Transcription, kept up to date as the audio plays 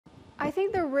I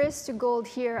think the risks to gold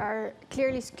here are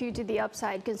clearly skewed to the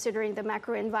upside, considering the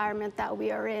macro environment that we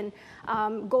are in.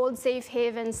 Gold safe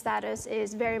haven status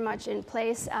is very much in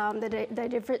place.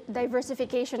 The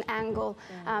diversification angle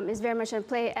is very much in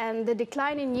play, and the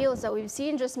decline in yields that we've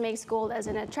seen just makes gold as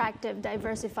an attractive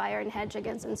diversifier and hedge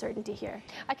against uncertainty here.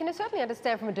 I can certainly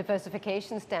understand from a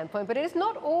diversification standpoint, but it is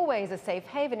not always a safe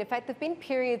haven. In fact, there have been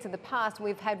periods in the past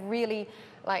we've had really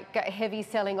heavy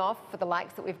selling off for the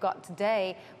likes that we've got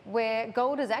today, where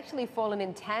gold has actually fallen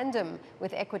in tandem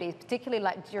with equities, particularly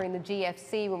like during the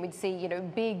GFC when we'd see,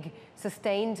 big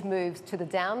sustained moves to the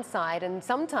downside. And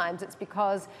sometimes it's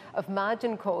because of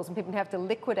margin calls and people have to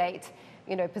liquidate,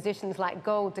 positions like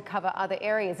gold to cover other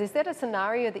areas. Is that a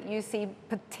scenario that you see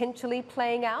potentially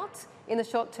playing out in the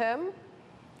short term?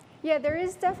 Yeah, there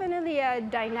is definitely a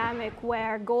dynamic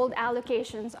where gold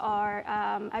allocations are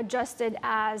adjusted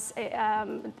as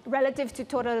relative to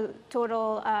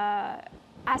total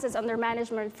assets under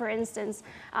management, for instance.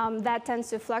 That tends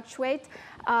to fluctuate.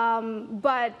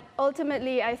 But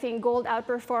ultimately, I think gold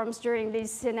outperforms during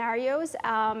these scenarios,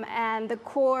 and the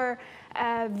core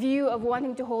view of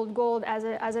wanting to hold gold as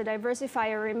a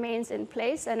diversifier remains in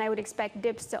place, and I would expect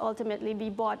dips to ultimately be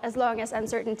bought as long as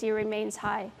uncertainty remains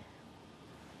high.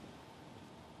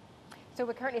 So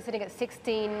we're currently sitting at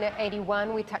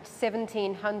 1681. We touched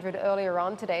 1700 earlier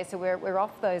on today, so we're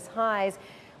off those highs.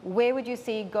 Where would you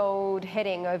see gold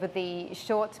heading over the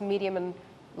short, medium, and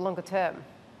longer term?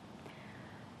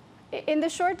 In the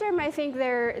short term, I think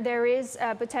there is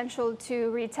potential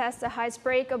to retest a highs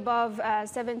break above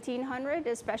 1700,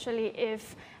 especially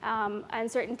if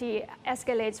uncertainty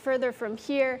escalates further from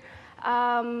here.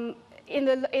 In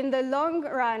the long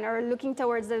run, or looking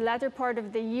towards the latter part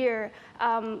of the year,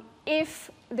 if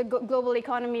the global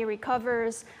economy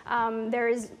recovers, there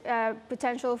is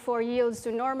potential for yields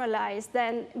to normalize,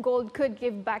 then gold could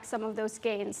give back some of those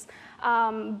gains.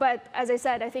 But as I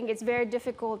said, I think it's very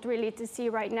difficult really to see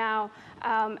right now.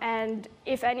 And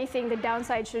if anything, the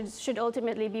downside should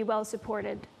ultimately be well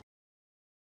supported.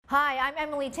 Hi, I'm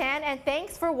Emily Tan, and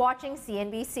thanks for watching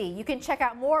CNBC. You can check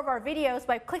out more of our videos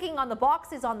by clicking on the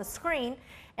boxes on the screen,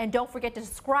 and don't forget to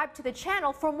subscribe to the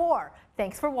channel for more.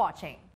 Thanks for watching.